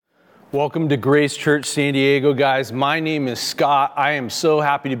Welcome to Grace Church San Diego, guys. My name is Scott. I am so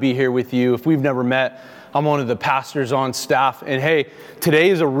happy to be here with you. If we've never met, I'm one of the pastors on staff. And hey, today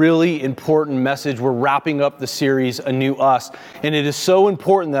is a really important message. We're wrapping up the series, A New Us. And it is so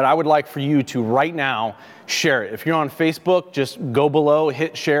important that I would like for you to right now share it. If you're on Facebook, just go below,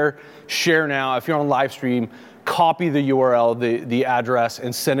 hit share now. If you're on live stream, copy the URL, the address,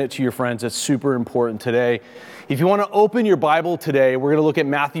 and send it to your friends. It's super important today. If you want to open your Bible today, we're going to look at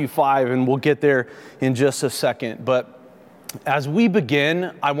Matthew 5, and we'll get there in just a second. But as we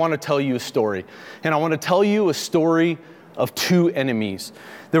begin, I want to tell you a story. And I want to tell you a story of two enemies.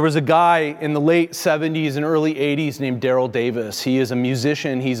 There was a guy in the late 70s and early 80s named Daryl Davis. He is a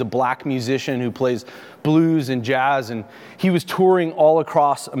musician. He's a black musician who plays blues and jazz. And he was touring all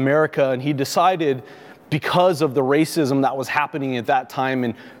across America, and he decided, because of the racism that was happening at that time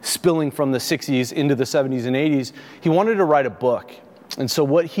and spilling from the 60s into the 70s and 80s, he wanted to write a book. And so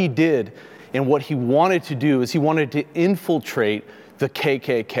what he did and what he wanted to do is he wanted to infiltrate the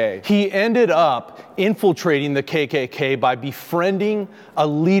KKK. He ended up infiltrating the KKK by befriending a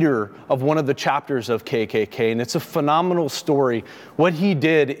leader of one of the chapters of KKK. And it's a phenomenal story. What he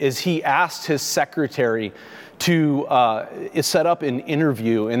did is he asked his secretary to set up an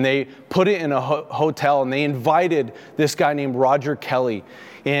interview, and they put it in a hotel, and they invited this guy named Roger Kelly.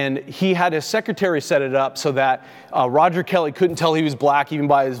 And he had his secretary set it up so that Roger Kelly couldn't tell he was black even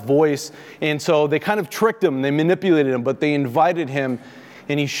by his voice. And so they kind of tricked him, they manipulated him, but they invited him,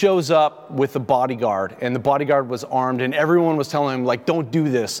 and he shows up with a bodyguard, and the bodyguard was armed, and everyone was telling him, like, don't do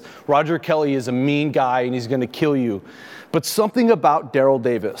this. Roger Kelly is a mean guy, and he's going to kill you. But something about Daryl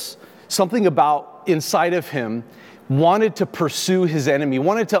Davis, something about inside of him, wanted to pursue his enemy,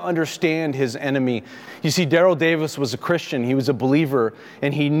 wanted to understand his enemy. You see, Daryl Davis was a Christian. He was a believer,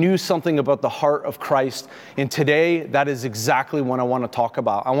 and he knew something about the heart of Christ. And today, that is exactly what I want to talk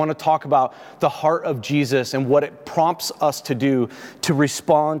about. I want to talk about the heart of Jesus and what it prompts us to do to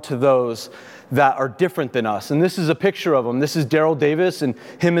respond to those that are different than us. And this is a picture of him. This is Daryl Davis and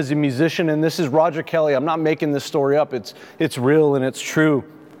him as a musician, and this is Roger Kelly. I'm not making this story up. It's real and it's true.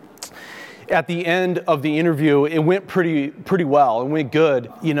 At the end of the interview, it went pretty well. It went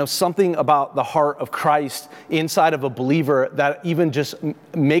good. You know, something about the heart of Christ inside of a believer that even just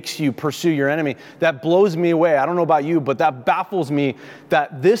makes you pursue your enemy. That blows me away. I don't know about you, but that baffles me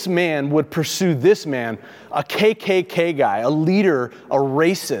that this man would pursue this man, a KKK guy, a leader, a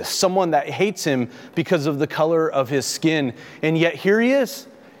racist, someone that hates him because of the color of his skin. And yet here he is.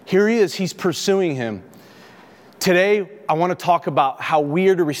 He's pursuing him. Today, I want to talk about how we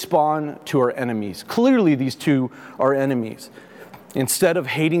are to respond to our enemies. Clearly, these two are enemies. Instead of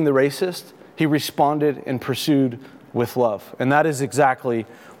hating the racist, he responded and pursued with love. And that is exactly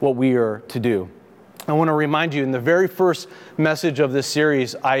what we are to do. I want to remind you, in the very first message of this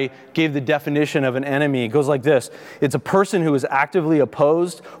series, I gave the definition of an enemy. It goes like this. It's a person who is actively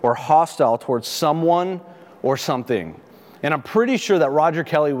opposed or hostile towards someone or something. And I'm pretty sure that Roger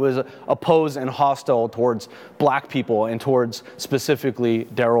Kelly was opposed and hostile towards black people and towards specifically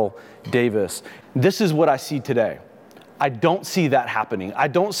Daryl Davis. This is what I see today. I don't see that happening. I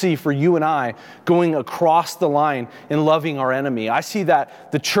don't see for you and I going across the line and loving our enemy. I see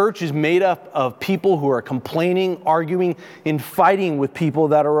that the church is made up of people who are complaining, arguing, and fighting with people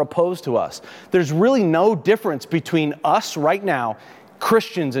that are opposed to us. There's really no difference between us right now,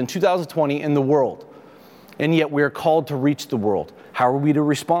 Christians in 2020, and the world. And yet we are called to reach the world. How are we to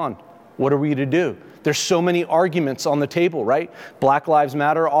respond? What are we to do? There's so many arguments on the table, right? Black lives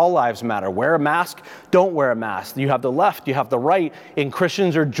matter, all lives matter. Wear a mask, don't wear a mask. You have the left, you have the right, and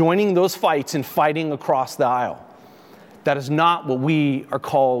Christians are joining those fights and fighting across the aisle. That is not what we are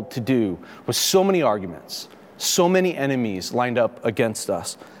called to do. With so many arguments, so many enemies lined up against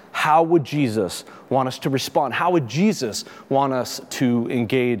us, how would Jesus want us to respond? How would Jesus want us to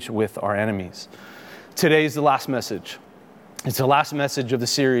engage with our enemies? Today is the last message. It's the last message of the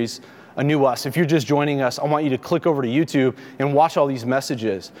series, A New Us. If you're just joining us, I want you to click over to YouTube and watch all these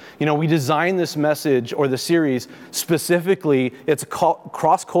messages. You know, we designed this message or the series specifically. It's a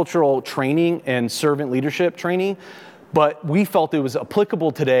cross-cultural training and servant leadership training, but we felt it was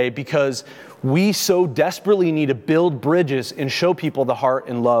applicable today because we so desperately need to build bridges and show people the heart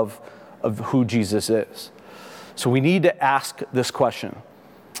and love of who Jesus is. So we need to ask this question.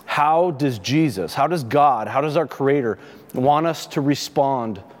 How does Jesus, how does God, how does our Creator want us to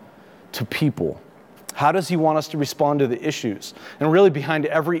respond to people? How does He want us to respond to the issues? And really behind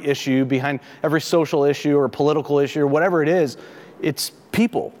every issue, behind every social issue or political issue or whatever it is, it's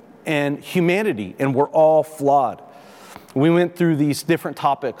people and humanity, and we're all flawed. We went through these different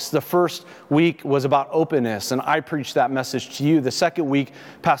topics. The first week was about openness, and I preached that message to you. The second week,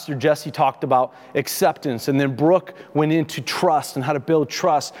 Pastor Jesse talked about acceptance, and then Brooke went into trust and how to build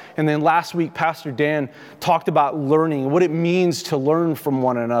trust. And then last week, Pastor Dan talked about learning, what it means to learn from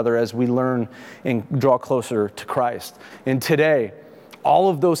one another as we learn and draw closer to Christ. And today, all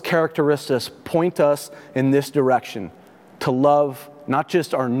of those characteristics point us in this direction, to love not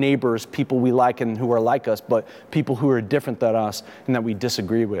just our neighbors, people we like and who are like us, but people who are different than us and that we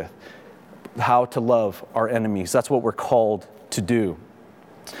disagree with. How to love our enemies. That's what we're called to do.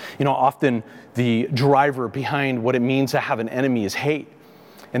 You know, often the driver behind what it means to have an enemy is hate.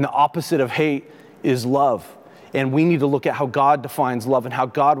 And the opposite of hate is love. And we need to look at how God defines love and how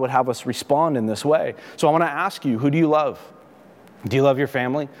God would have us respond in this way. So I want to ask you, who do you love? Do you love your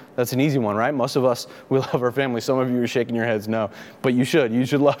family? That's an easy one, right? Most of us, we love our family. Some of you are shaking your heads no, but you should. You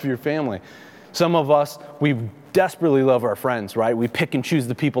should love your family. Some of us, we desperately love our friends, right? We pick and choose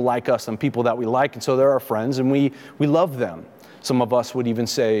the people like us and people that we like, and so they're our friends, and we love them. Some of us would even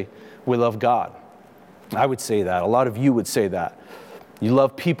say we love God. I would say that. A lot of you would say that. You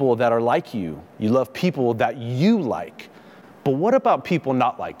love people that are like you. You love people that you like. But what about people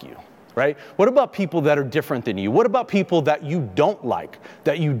not like you? Right? What about people that are different than you? What about people that you don't like,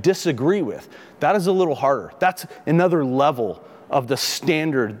 that you disagree with? That is a little harder. That's another level of the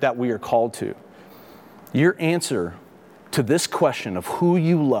standard that we are called to. Your answer to this question of who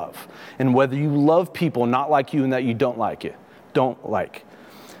you love and whether you love people not like you and that you don't like,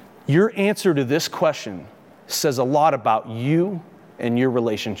 your answer to this question says a lot about you and your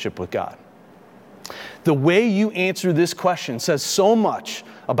relationship with God. The way you answer this question says so much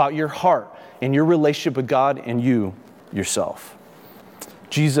about your heart and your relationship with God and you yourself.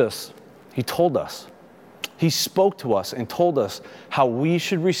 Jesus, he told us, he spoke to us and told us how we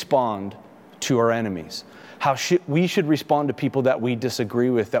should respond to our enemies, how we should respond to people that we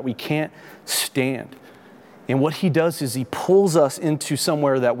disagree with, that we can't stand. And what he does is he pulls us into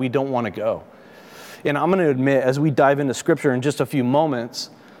somewhere that we don't want to go. And I'm going to admit, as we dive into Scripture in just a few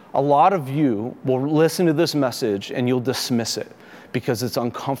moments, a lot of you will listen to this message and you'll dismiss it because it's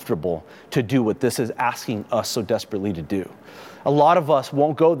uncomfortable to do what this is asking us so desperately to do. A lot of us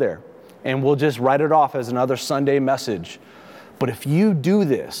won't go there and we'll just write it off as another Sunday message. But if you do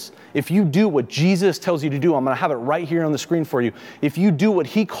this, if you do what Jesus tells you to do, I'm going to have it right here on the screen for you. If you do what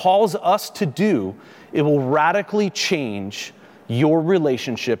he calls us to do, it will radically change your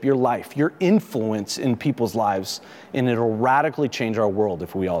relationship, your life, your influence in people's lives, and it'll radically change our world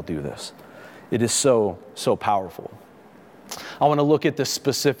if we all do this. It is so, so powerful. I want to look at this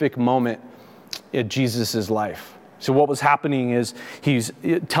specific moment in Jesus' life. So what was happening is he's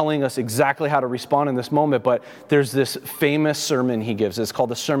telling us exactly how to respond in this moment, but there's this famous sermon he gives. It's called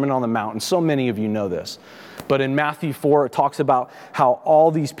the Sermon on the Mount, and so many of you know this. But in Matthew 4, it talks about how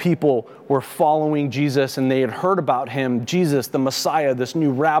all these people were following Jesus and they had heard about him, Jesus, the Messiah, this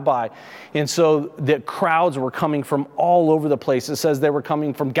new rabbi. And so the crowds were coming from all over the place. It says they were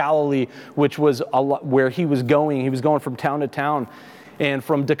coming from Galilee, which was where he was going. He was going from town to town. And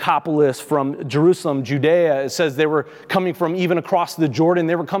from Decapolis, from Jerusalem, Judea. It says they were coming from even across the Jordan.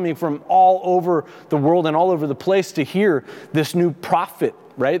 They were coming from all over the world and all over the place to hear this new prophet,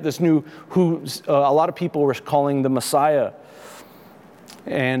 right? This new, who a lot of people were calling the Messiah.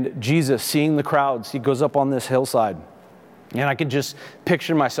 And Jesus, seeing the crowds, he goes up on this hillside. And I can just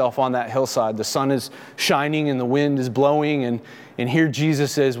picture myself on that hillside. The sun is shining and the wind is blowing. And here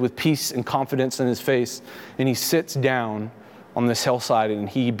Jesus is with peace and confidence in his face. And he sits down on this hillside and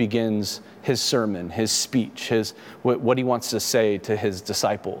he begins his sermon, his speech, what he wants to say to his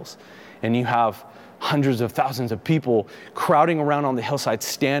disciples. And you have hundreds of thousands of people crowding around on the hillside,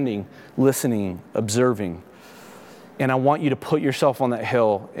 standing, listening, observing. And I want you to put yourself on that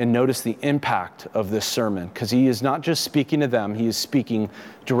hill and notice the impact of this sermon, because he is not just speaking to them, he is speaking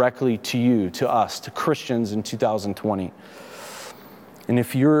directly to you, to us, to Christians in 2020. And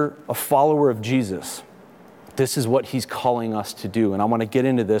if you're a follower of Jesus, this is what he's calling us to do. And I want to get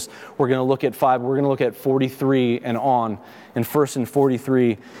into this. We're going to look at 5. We're going to look at 43 and on. And first in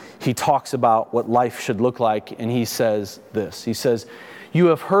 43, he talks about what life should look like. And he says this. He says, "You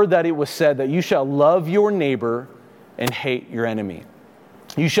have heard that it was said that you shall love your neighbor and hate your enemy."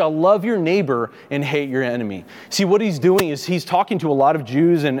 You shall love your neighbor and hate your enemy. See, what he's doing is he's talking to a lot of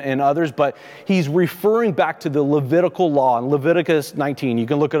Jews and others, but he's referring back to the Levitical law in Leviticus 19. You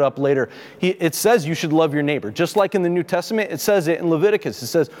can look it up later. It says you should love your neighbor. Just like in the New Testament, it says it in Leviticus. It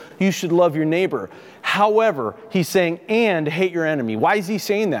says you should love your neighbor. However, he's saying, and hate your enemy. Why is he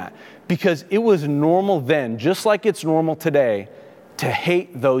saying that? Because it was normal then, just like it's normal today, to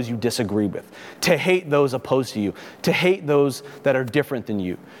hate those you disagree with, to hate those opposed to you, to hate those that are different than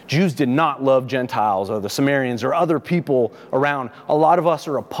you. Jews did not love Gentiles or the Samaritans or other people around. A lot of us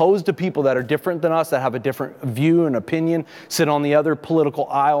are opposed to people that are different than us, that have a different view and opinion, sit on the other political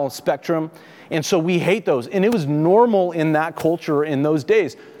aisle and spectrum. And so we hate those. And it was normal in that culture in those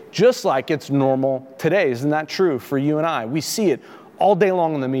days, just like it's normal today. Isn't that true for you and I? We see it all day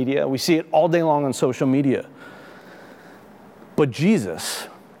long in the media. We see it all day long on social media. But Jesus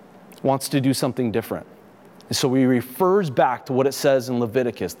wants to do something different. And so he refers back to what it says in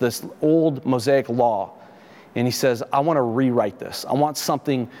Leviticus, this old Mosaic law. And he says, I want to rewrite this. I want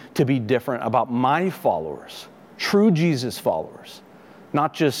something to be different about my followers, true Jesus followers.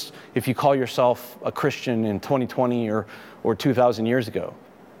 Not just if you call yourself a Christian in 2020 or 2,000 years ago.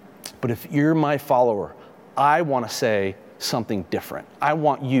 But if you're my follower, I want to say something different. I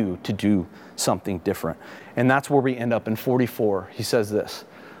want you to do something different. And that's where we end up in 44. He says this,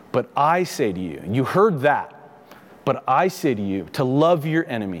 but I say to you, you heard that, but I say to you to love your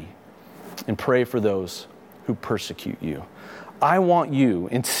enemy and pray for those who persecute you. I want you,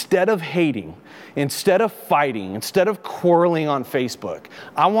 instead of hating, instead of fighting, instead of quarreling on Facebook,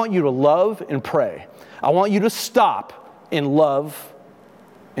 I want you to love and pray. I want you to stop and love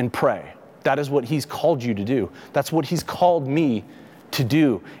and pray. That is what he's called you to do. That's what he's called me to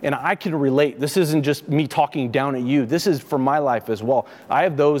do. And I can relate. This isn't just me talking down at you. This is for my life as well. I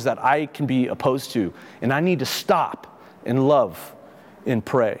have those that I can be opposed to, and I need to stop and love and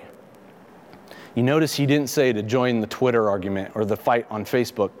pray. You notice he didn't say to join the Twitter argument or the fight on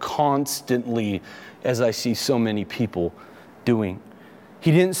Facebook constantly, as I see so many people doing.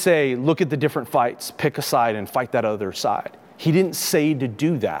 He didn't say, look at the different fights, pick a side and fight that other side. He didn't say to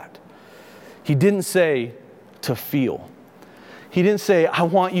do that. He didn't say to feel. He didn't say, I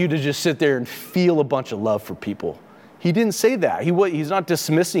want you to just sit there and feel a bunch of love for people. He didn't say that. He's not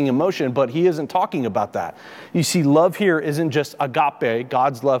dismissing emotion, but he isn't talking about that. You see, love here isn't just agape,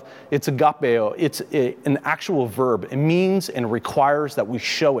 God's love. It's agapeo. It's an actual verb. It means and requires that we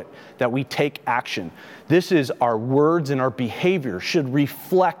show it, that we take action. This is our words and our behavior should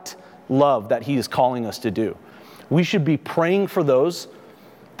reflect love that he is calling us to do. We should be praying for those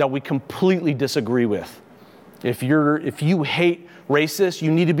that we completely disagree with. If you hate racists,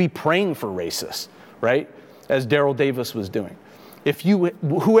 you need to be praying for racists, right? As Daryl Davis was doing.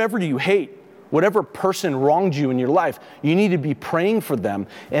 Whoever you hate, whatever person wronged you in your life, you need to be praying for them.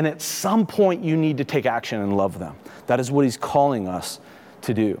 And at some point, you need to take action and love them. That is what he's calling us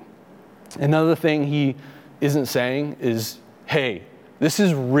to do. Another thing he isn't saying is, hey, this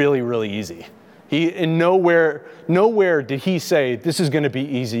is really, really easy. Nowhere did he say, this is going to be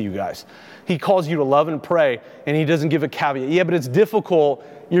easy, you guys. He calls you to love and pray, and he doesn't give a caveat. Yeah, but it's difficult.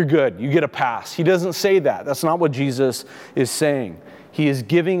 You're good. You get a pass. He doesn't say that. That's not what Jesus is saying. He is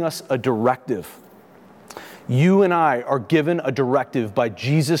giving us a directive. You and I are given a directive by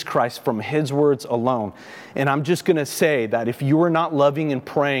Jesus Christ from his words alone. And I'm just going to say that if you are not loving and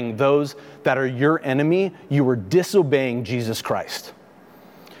praying those that are your enemy, you are disobeying Jesus Christ.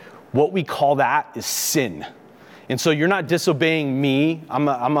 What we call that is sin. And so you're not disobeying me. I'm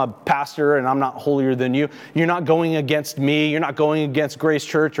a pastor and I'm not holier than you. You're not going against me. You're not going against Grace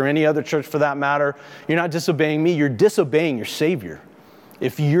Church or any other church for that matter. You're not disobeying me. You're disobeying your Savior.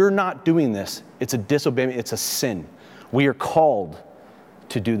 If you're not doing this, it's a disobeyment. It's a sin. We are called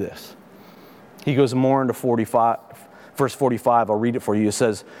to do this. He goes more into 45, verse 45. I'll read it for you. It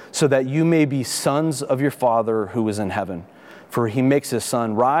says, so that you may be sons of your Father who is in heaven. For he makes his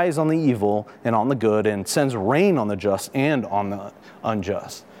sun rise on the evil and on the good and sends rain on the just and on the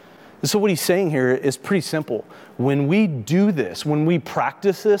unjust. And so what he's saying here is pretty simple. When we do this, when we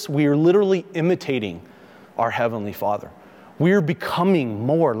practice this, we are literally imitating our Heavenly Father. We are becoming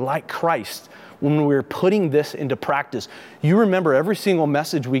more like Christ when we're putting this into practice. You remember every single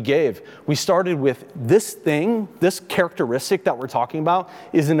message we gave, we started with this thing, this characteristic that we're talking about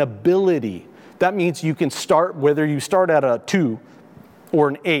is an ability. That means you can start, whether you start at a 2 or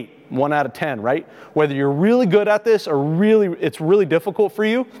an 8, 1 out of 10, right? Whether you're really good at this or it's really difficult for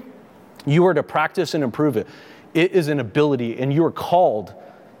you, you are to practice and improve it. It is an ability, and you are called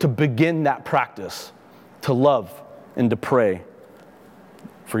to begin that practice, to love and to pray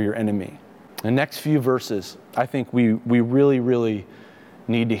for your enemy. The next few verses, I think we really, really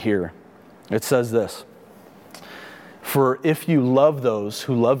need to hear. It says this. For if you love those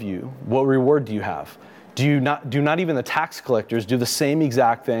who love you, what reward do you have? Do not even the tax collectors do the same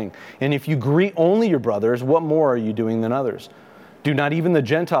exact thing? And if you greet only your brothers, what more are you doing than others? Do not even the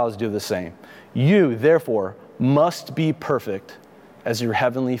Gentiles do the same? You, therefore, must be perfect as your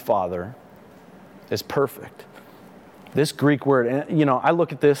heavenly Father is perfect. This Greek word, and I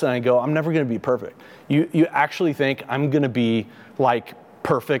look at this and I go, I'm never going to be perfect. You actually think I'm going to be like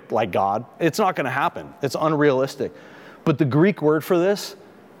perfect like God? It's not going to happen. It's unrealistic. But the Greek word for this,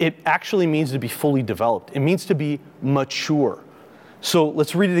 it actually means to be fully developed. It means to be mature. So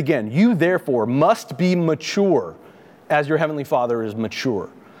let's read it again. You therefore must be mature as your heavenly Father is mature.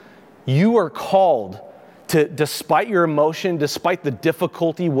 You are called to, despite your emotion, despite the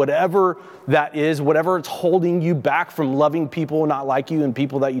difficulty, whatever that is, whatever it's holding you back from loving people not like you and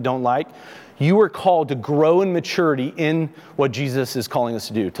people that you don't like, you are called to grow in maturity in what Jesus is calling us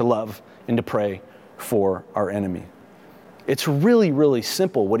to do, to love and to pray for our enemy. It's really, really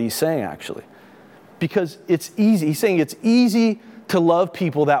simple what he's saying, actually, because it's easy. He's saying it's easy to love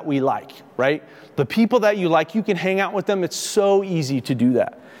people that we like, right? The people that you like, you can hang out with them. It's so easy to do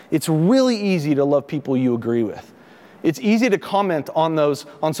that. It's really easy to love people you agree with. It's easy to comment on those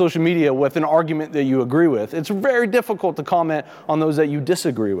on social media with an argument that you agree with. It's very difficult to comment on those that you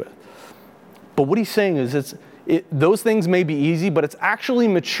disagree with. But what he's saying is those things may be easy, but it's actually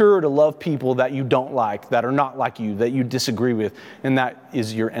mature to love people that you don't like, that are not like you, that you disagree with, and that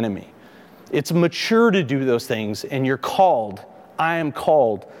is your enemy. It's mature to do those things, and I am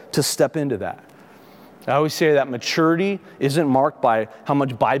called to step into that. I always say that maturity isn't marked by how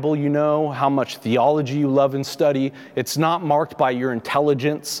much Bible you know, how much theology you love and study. It's not marked by your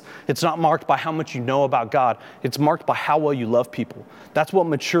intelligence. It's not marked by how much you know about God. It's marked by how well you love people. That's what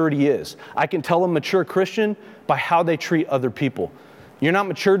maturity is. I can tell a mature Christian by how they treat other people. You're not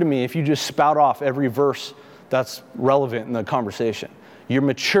mature to me if you just spout off every verse that's relevant in the conversation. You're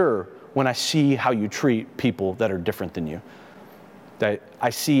mature when I see how you treat people that are different than you. That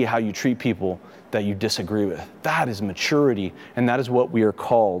I see how you treat people that you disagree with. That is maturity, and that is what we are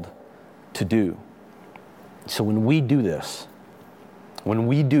called to do. So when we do this,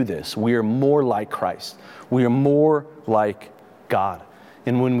 we are more like Christ. We are more like God.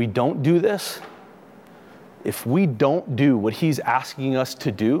 And when we don't do this, if we don't do what he's asking us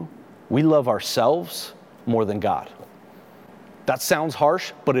to do, we love ourselves more than God. That sounds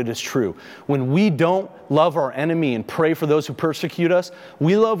harsh, but it is true. When we don't love our enemy and pray for those who persecute us,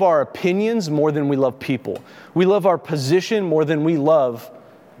 we love our opinions more than we love people. We love our position more than we love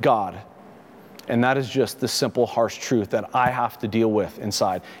God. And that is just the simple, harsh truth that I have to deal with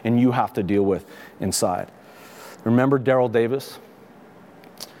inside, and you have to deal with inside. Remember Daryl Davis?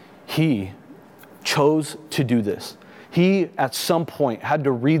 He chose to do this. He, at some point, had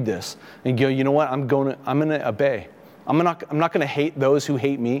to read this and go, you know what, I'm going to obey. I'm not going to hate those who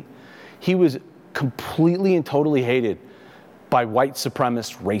hate me. He was completely and totally hated by white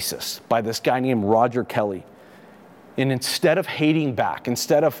supremacist racists, by this guy named Roger Kelly. And instead of hating back,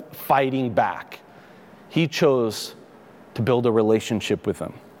 instead of fighting back, he chose to build a relationship with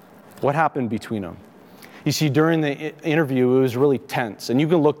them. What happened between them? You see, during the interview, it was really tense. And you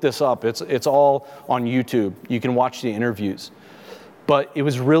can look this up. It's all on YouTube. You can watch the interviews. But it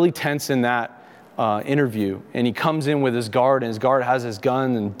was really tense in that interview, and he comes in with his guard, and his guard has his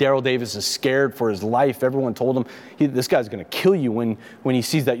gun, and Daryl Davis is scared for his life. Everyone told him, this guy's going to kill you when he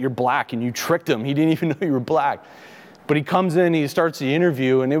sees that you're black, and you tricked him. He didn't even know you were black. But he comes in, he starts the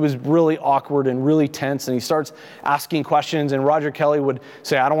interview, and it was really awkward and really tense, and he starts asking questions, and Roger Kelly would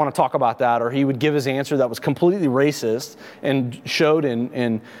say, I don't want to talk about that, or he would give his answer that was completely racist and showed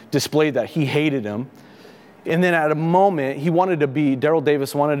and displayed that he hated him. And then at a moment, Daryl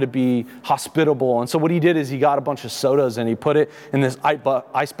Davis wanted to be hospitable. And so what he did is he got a bunch of sodas and he put it in this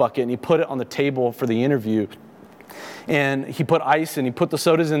ice bucket and he put it on the table for the interview. And he put ice and he put the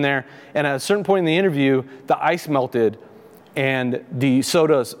sodas in there. And at a certain point in the interview, the ice melted and the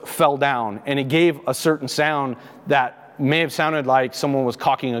sodas fell down. And it gave a certain sound that may have sounded like someone was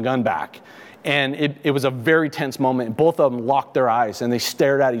cocking a gun back. And it was a very tense moment. Both of them locked their eyes and they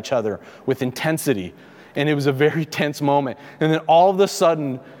stared at each other with intensity. And it was a very tense moment. And then all of a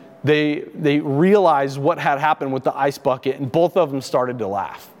sudden, they realized what had happened with the ice bucket, and both of them started to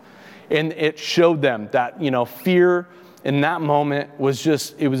laugh. And it showed them that, fear in that moment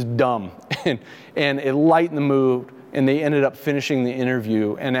it was dumb. And it lightened the mood, and they ended up finishing the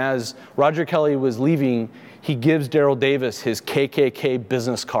interview. And as Roger Kelly was leaving, he gives Daryl Davis his KKK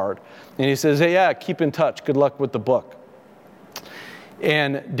business card. And he says, hey, yeah, keep in touch. Good luck with the book.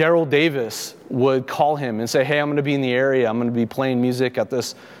 And Daryl Davis would call him and say, hey, I'm going to be in the area. I'm going to be playing music at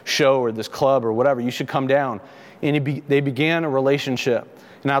this show or this club or whatever. You should come down. And they began a relationship.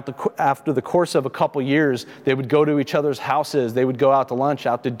 And after the course of a couple years, they would go to each other's houses. They would go out to lunch,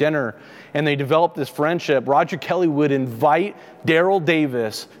 out to dinner, and they developed this friendship. Roger Kelly would invite Daryl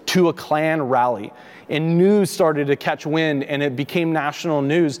Davis to a Klan rally. And news started to catch wind, and it became national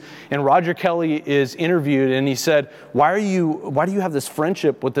news. And Roger Kelly is interviewed, and he said, why do you have this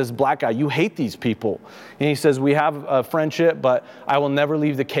friendship with this black guy? You hate these people. And he says, we have a friendship, but I will never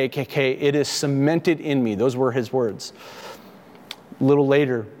leave the KKK. It is cemented in me. Those were his words. A little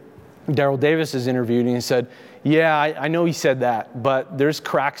later, Daryl Davis is interviewed, and he said, yeah, I know he said that, but there's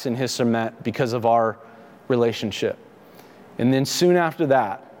cracks in his cement because of our relationship. And then soon after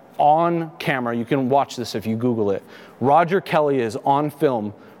that, on camera, you can watch this if you Google it, Roger Kelly is on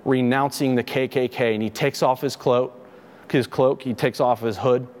film renouncing the KKK, and he takes off his cloak, he takes off his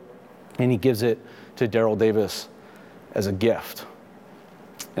hood, and he gives it to Daryl Davis as a gift.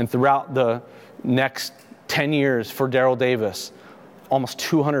 And throughout the next 10 years for Daryl Davis, almost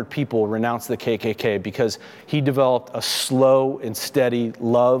 200 people renounced the KKK because he developed a slow and steady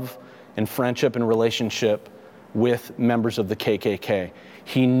love and friendship and relationship with members of the KKK.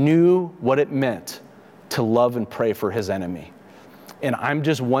 He knew what it meant to love and pray for his enemy. And I'm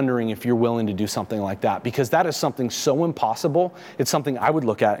just wondering if you're willing to do something like that, because that is something so impossible. It's something I would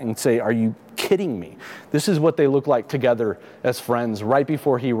look at and say, are you kidding me? This is what they look like together as friends right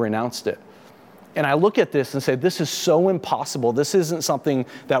before he renounced it. And I look at this and say, this is so impossible. This isn't something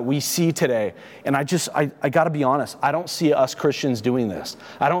that we see today. And I got to be honest, I don't see us Christians doing this.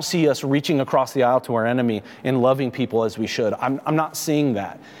 I don't see us reaching across the aisle to our enemy and loving people as we should. I'm not seeing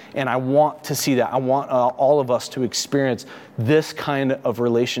that. And I want to see that. I want all of us to experience this kind of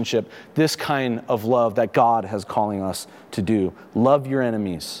relationship, this kind of love that God has calling us to do. Love your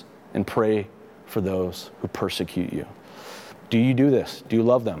enemies and pray for those who persecute you. Do you do this? Do you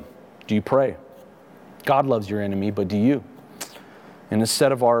love them? Do you pray? God loves your enemy, but do you? And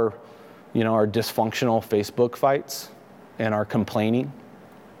instead of our dysfunctional Facebook fights and our complaining,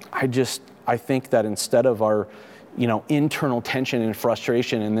 I think that instead of our, internal tension and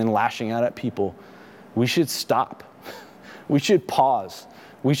frustration and then lashing out at people, we should stop. We should pause.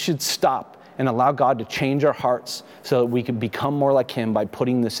 We should stop and allow God to change our hearts so that we can become more like Him by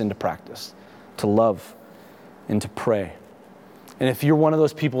putting this into practice, to love and to pray. And if you're one of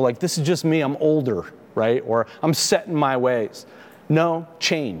those people like, this is just me, I'm older, right? Or I'm set in my ways. No,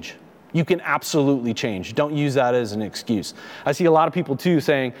 change. You can absolutely change. Don't use that as an excuse. I see a lot of people too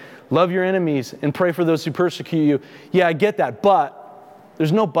saying, love your enemies and pray for those who persecute you. Yeah, I get that, but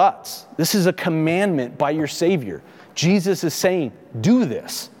there's no buts. This is a commandment by your Savior. Jesus is saying, do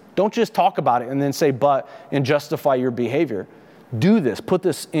this. Don't just talk about it and then say but and justify your behavior. Do this. Put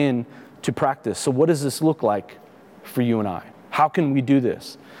this into practice. So what does this look like for you and I? How can we do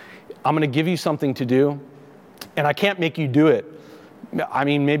this? I'm going to give you something to do, and I can't make you do it. I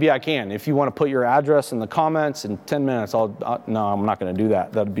mean, maybe I can. If you want to put your address in the comments in 10 minutes, no, I'm not going to do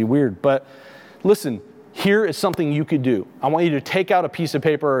that. That'd be weird. But listen, here is something you could do. I want you to take out a piece of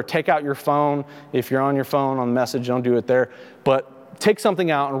paper or take out your phone. If you're on your phone on the message, don't do it there. But take something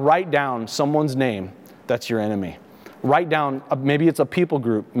out and write down someone's name that's your enemy. Write down, maybe it's a people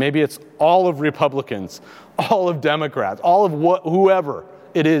group. Maybe it's all of Republicans, all of Democrats, all of whoever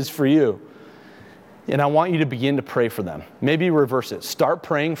it is for you. And I want you to begin to pray for them. Maybe reverse it. Start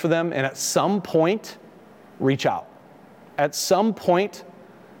praying for them, and at some point, reach out. At some point,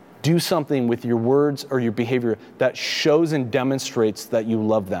 do something with your words or your behavior that shows and demonstrates that you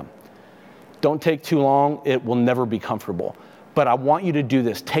love them. Don't take too long. It will never be comfortable. But I want you to do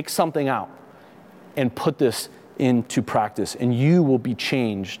this. Take something out and put this into practice, and you will be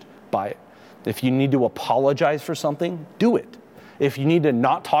changed by it. If you need to apologize for something, do it. If you need to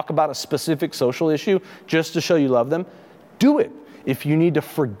not talk about a specific social issue just to show you love them, do it. If you need to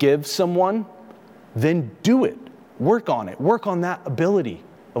forgive someone, then do it. Work on it. Work on that ability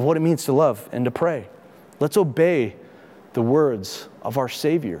of what it means to love and to pray. Let's obey the words of our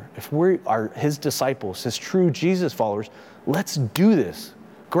Savior. If we are His disciples, His true Jesus followers, let's do this.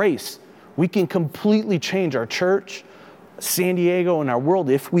 Grace, we can completely change our church, San Diego, and our world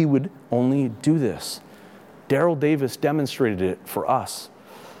if we would only do this. Daryl Davis demonstrated it for us.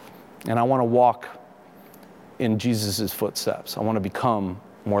 And I want to walk in Jesus' footsteps. I want to become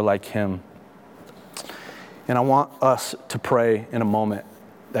more like Him. And I want us to pray in a moment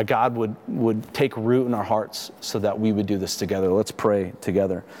that God would take root in our hearts so that we would do this together. Let's pray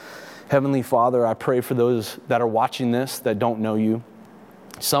together. Heavenly Father, I pray for those that are watching this that don't know You.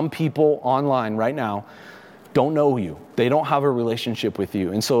 Some people online right now don't know You. They don't have a relationship with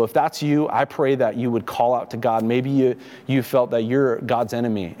You. And so if that's you, I pray that you would call out to God. Maybe you felt that you're God's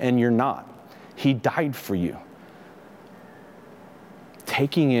enemy, and you're not. He died for you.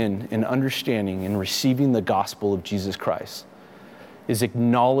 taking in and understanding and receiving the gospel of Jesus Christ is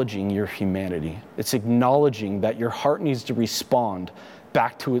acknowledging your humanity. It's acknowledging that your heart needs to respond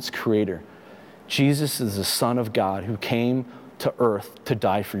back to its creator. Jesus is the Son of God who came to earth to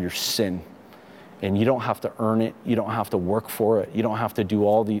die for your sin. And you don't have to earn it. You don't have to work for it. You don't have to do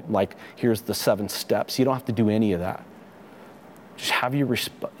all the, here's the 7 steps. You don't have to do any of that. Just have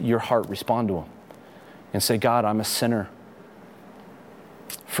your heart respond to him and say, God, I'm a sinner.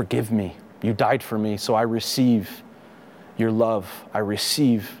 Forgive me. You died for me, so I receive your love. I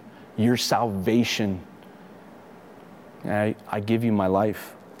receive your salvation. And I give you my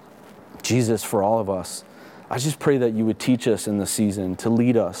life. Jesus, for all of us, I just pray that you would teach us in this season, to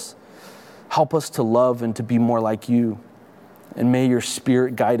lead us. Help us to love and to be more like you. And may your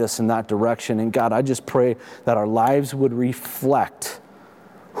Spirit guide us in that direction. And God, I just pray that our lives would reflect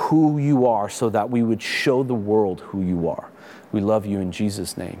who you are so that we would show the world who you are. We love you in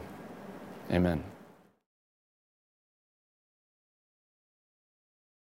Jesus' name. Amen.